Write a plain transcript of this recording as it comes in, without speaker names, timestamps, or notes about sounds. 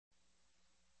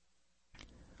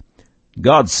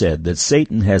God said that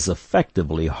Satan has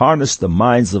effectively harnessed the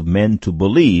minds of men to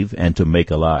believe and to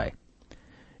make a lie.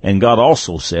 And God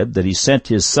also said that he sent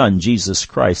his Son, Jesus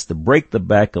Christ, to break the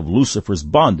back of Lucifer's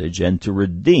bondage and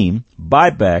to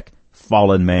buy back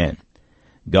fallen man.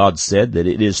 God said that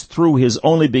it is through his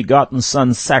only begotten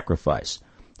Son's sacrifice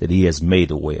that he has made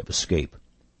a way of escape.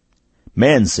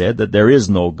 Man said that there is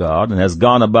no God and has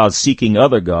gone about seeking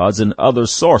other gods and other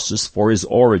sources for his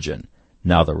origin.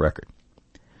 Now the record.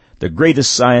 The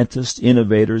greatest scientists,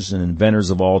 innovators, and inventors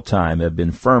of all time have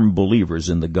been firm believers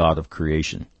in the God of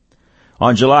creation.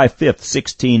 On July 5th,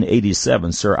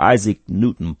 1687, Sir Isaac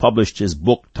Newton published his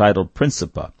book titled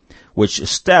Principia, which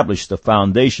established the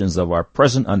foundations of our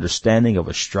present understanding of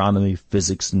astronomy,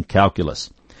 physics, and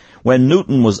calculus. When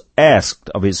Newton was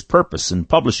asked of his purpose in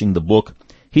publishing the book,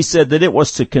 he said that it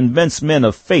was to convince men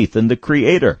of faith in the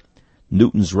Creator.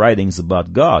 Newton's writings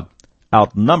about God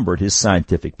outnumbered his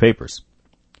scientific papers.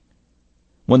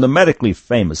 When the medically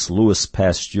famous Louis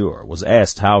Pasteur was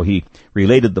asked how he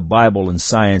related the Bible and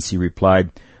science, he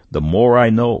replied, "The more I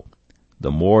know,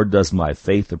 the more does my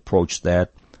faith approach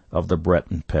that of the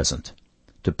Breton peasant."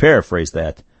 To paraphrase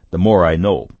that, the more I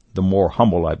know, the more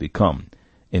humble I become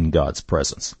in God's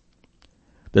presence.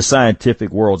 The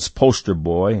scientific world's poster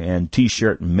boy and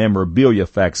T-shirt and memorabilia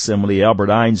facsimile, Albert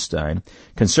Einstein,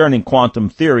 concerning quantum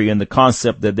theory and the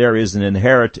concept that there is an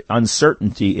inherent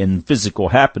uncertainty in physical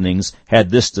happenings,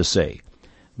 had this to say: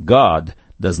 God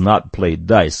does not play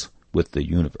dice with the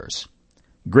universe.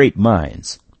 Great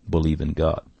minds believe in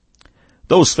God.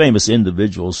 Those famous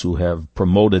individuals who have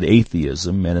promoted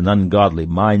atheism and an ungodly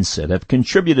mindset have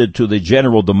contributed to the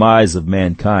general demise of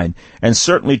mankind, and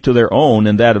certainly to their own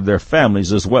and that of their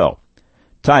families as well.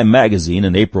 Time magazine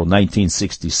in April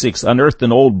 1966 unearthed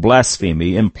an old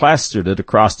blasphemy and plastered it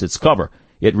across its cover.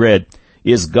 It read,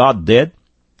 "Is God dead?"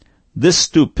 This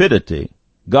stupidity,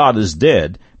 "God is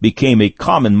dead," became a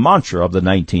common mantra of the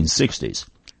 1960s.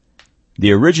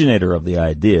 The originator of the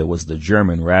idea was the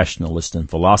German rationalist and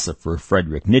philosopher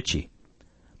Friedrich Nietzsche.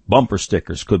 Bumper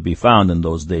stickers could be found in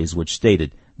those days which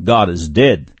stated, "God is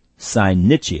dead, signed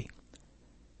Nietzsche."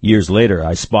 Years later,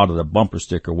 I spotted a bumper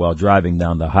sticker while driving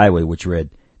down the highway which read,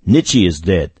 "Nietzsche is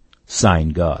dead,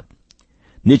 signed God."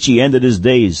 Nietzsche ended his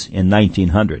days in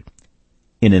 1900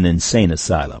 in an insane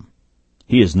asylum.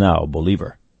 He is now a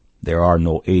believer. There are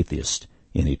no atheists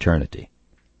in eternity.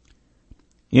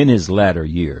 In his latter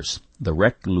years, the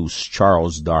recluse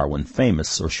Charles Darwin,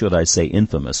 famous, or should I say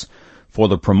infamous, for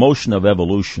the promotion of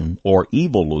evolution, or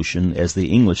evolution as the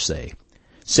English say,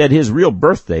 said his real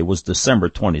birthday was December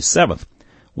 27th,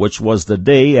 which was the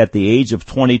day at the age of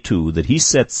 22 that he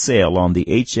set sail on the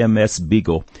HMS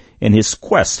Beagle in his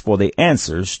quest for the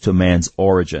answers to man's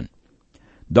origin.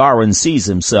 Darwin sees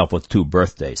himself with 2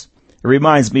 birthdays. It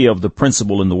reminds me of the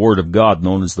principle in the Word of God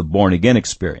known as the born-again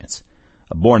experience.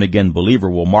 A born-again believer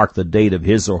will mark the date of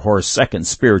his or her second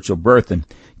spiritual birth and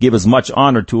give as much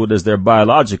honor to it as their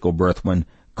biological birth when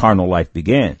carnal life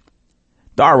began.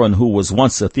 Darwin, who was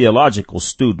once a theological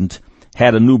student,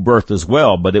 had a new birth as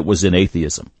well, but it was in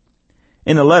atheism.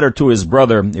 In a letter to his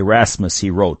brother Erasmus, he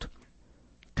wrote,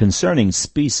 "Concerning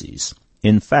species,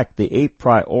 in fact, the a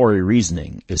priori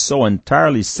reasoning is so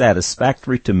entirely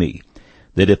satisfactory to me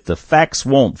that if the facts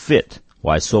won't fit,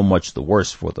 why, so much the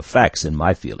worse for the facts in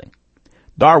my feeling."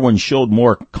 Darwin showed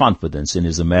more confidence in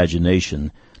his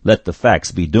imagination, let the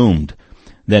facts be doomed,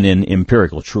 than in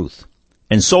empirical truth.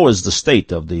 And so is the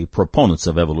state of the proponents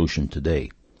of evolution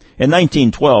today. In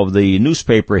 1912, the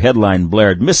newspaper headline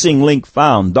blared, "Missing link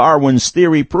found, Darwin's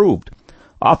theory proved."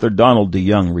 Author Donald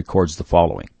DeYoung records the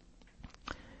following.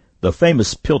 The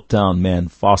famous Piltdown Man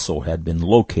fossil had been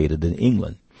located in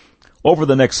England. Over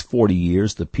the next 40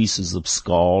 years, the pieces of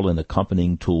skull and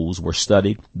accompanying tools were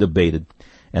studied, debated,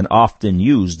 and often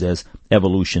used as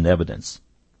evolution evidence.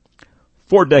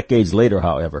 4 decades later,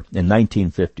 however, in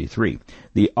 1953,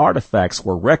 the artifacts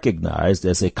were recognized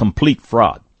as a complete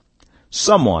fraud.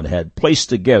 Someone had placed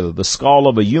together the skull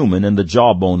of a human and the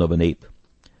jawbone of an ape.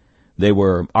 They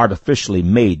were artificially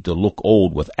made to look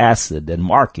old with acid and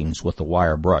markings with a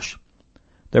wire brush.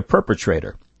 Their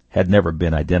perpetrator had never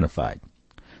been identified.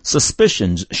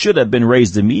 Suspicions should have been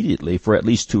raised immediately for at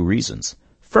least 2 reasons.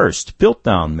 First,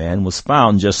 Piltdown Man was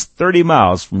found just 30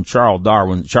 miles from Charles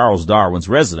Darwin's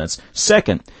residence.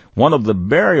 Second, one of the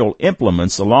burial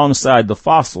implements alongside the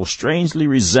fossil strangely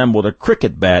resembled a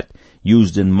cricket bat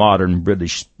used in modern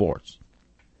British sports.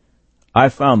 I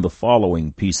found the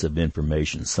following piece of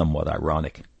information somewhat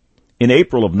ironic. In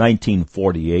April of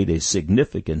 1948, a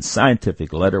significant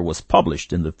scientific letter was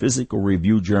published in the Physical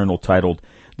Review journal titled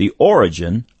 "The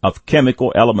Origin of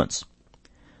Chemical Elements."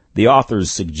 The authors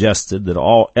suggested that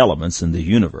all elements in the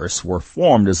universe were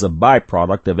formed as a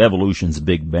byproduct of evolution's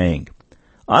Big Bang.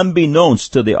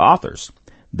 Unbeknownst to the authors,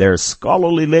 their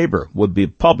scholarly labor would be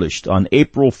published on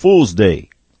April Fool's Day.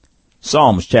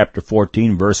 Psalms chapter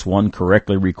 14 verse 1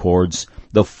 correctly records,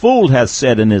 "The fool hath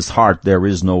said in his heart, there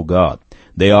is no God.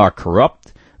 They are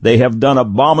corrupt, they have done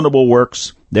abominable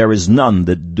works, there is none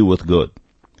that doeth good."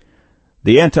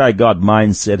 The anti-God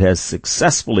mindset has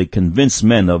successfully convinced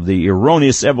men of the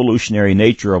erroneous evolutionary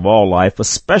nature of all life,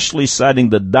 especially citing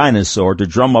the dinosaur to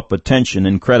drum up attention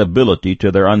and credibility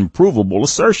to their unprovable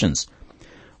assertions.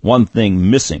 One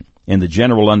thing missing in the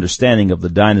general understanding of the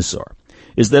dinosaur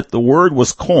is that the word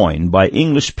was coined by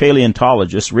English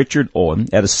paleontologist Richard Owen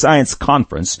at a science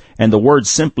conference, and the word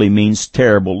simply means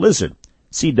terrible lizard.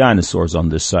 See dinosaurs on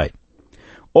this site.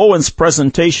 Owen's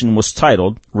presentation was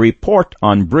titled Report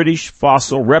on British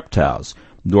Fossil Reptiles,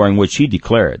 during which he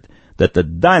declared that the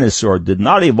dinosaur did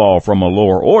not evolve from a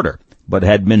lower order, but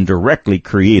had been directly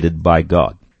created by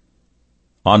God.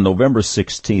 On November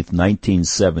 16,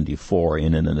 1974,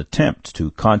 in an attempt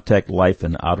to contact life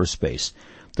in outer space,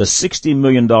 the $60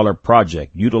 million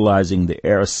project utilizing the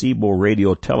Arecibo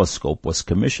radio telescope was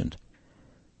commissioned.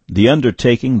 The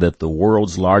undertaking that the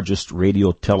world's largest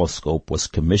radio telescope was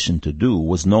commissioned to do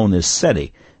was known as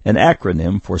SETI, an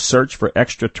acronym for Search for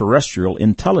Extraterrestrial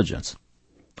Intelligence.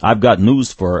 I've got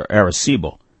news for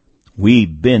Arecibo.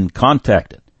 We've been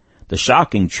contacted. The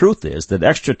shocking truth is that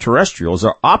extraterrestrials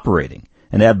are operating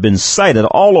and have been sighted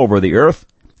all over the earth,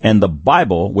 and the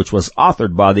Bible, which was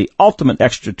authored by the ultimate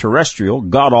extraterrestrial,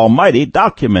 God Almighty,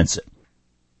 documents it.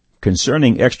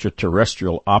 Concerning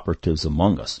extraterrestrial operatives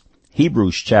among us,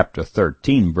 Hebrews chapter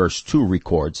 13 verse 2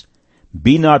 records,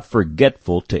 "Be not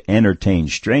forgetful to entertain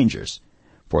strangers,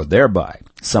 for thereby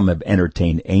some have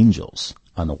entertained angels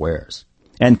unawares."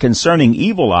 And concerning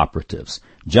evil operatives,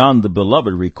 John the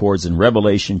Beloved records in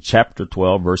Revelation chapter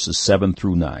 12 verses 7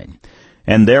 through 9,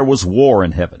 "And there was war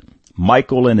in heaven.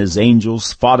 Michael and his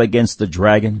angels fought against the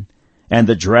dragon, and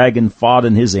the dragon fought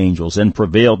and his angels, and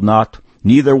prevailed not,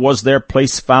 neither was their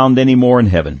place found any more in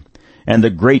heaven. And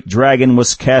the great dragon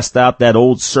was cast out, that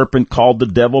old serpent called the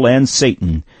devil and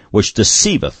Satan, which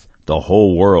deceiveth the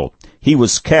whole world. He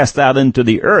was cast out into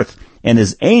the earth, and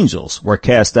his angels were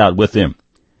cast out with him."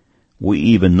 We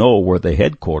even know where the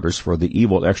headquarters for the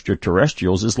evil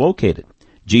extraterrestrials is located.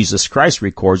 Jesus Christ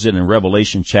records it in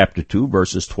Revelation chapter 2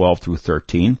 verses 12 through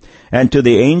 13. "And to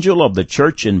the angel of the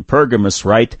church in Pergamos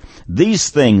write, These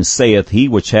things saith he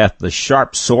which hath the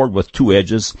sharp sword with two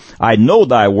edges. I know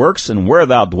thy works, and where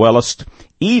thou dwellest,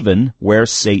 even where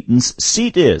Satan's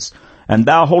seat is. And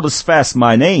thou holdest fast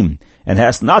my name, and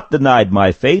hast not denied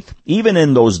my faith, even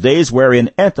in those days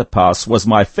wherein Antipas was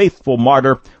my faithful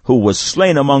martyr, who was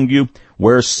slain among you,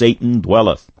 where Satan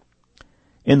dwelleth."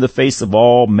 In the face of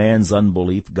all man's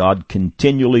unbelief, God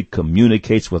continually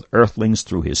communicates with earthlings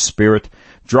through His Spirit,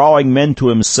 drawing men to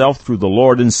Himself through the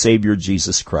Lord and Savior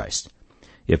Jesus Christ.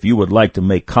 If you would like to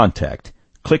make contact,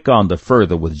 click on the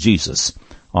Further with Jesus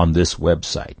on this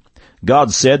website.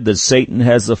 God said that Satan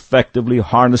has effectively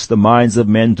harnessed the minds of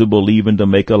men to believe and to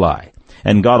make a lie.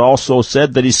 And God also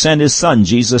said that He sent His Son,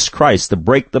 Jesus Christ, to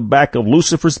break the back of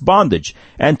Lucifer's bondage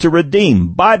and to redeem,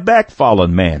 buy back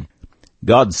fallen man.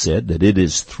 God said that it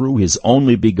is through His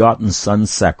only begotten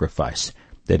Son's sacrifice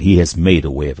that He has made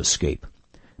a way of escape.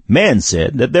 Man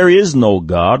said that there is no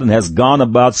God and has gone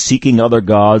about seeking other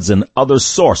gods and other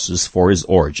sources for his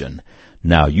origin.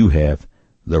 Now you have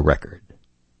the record.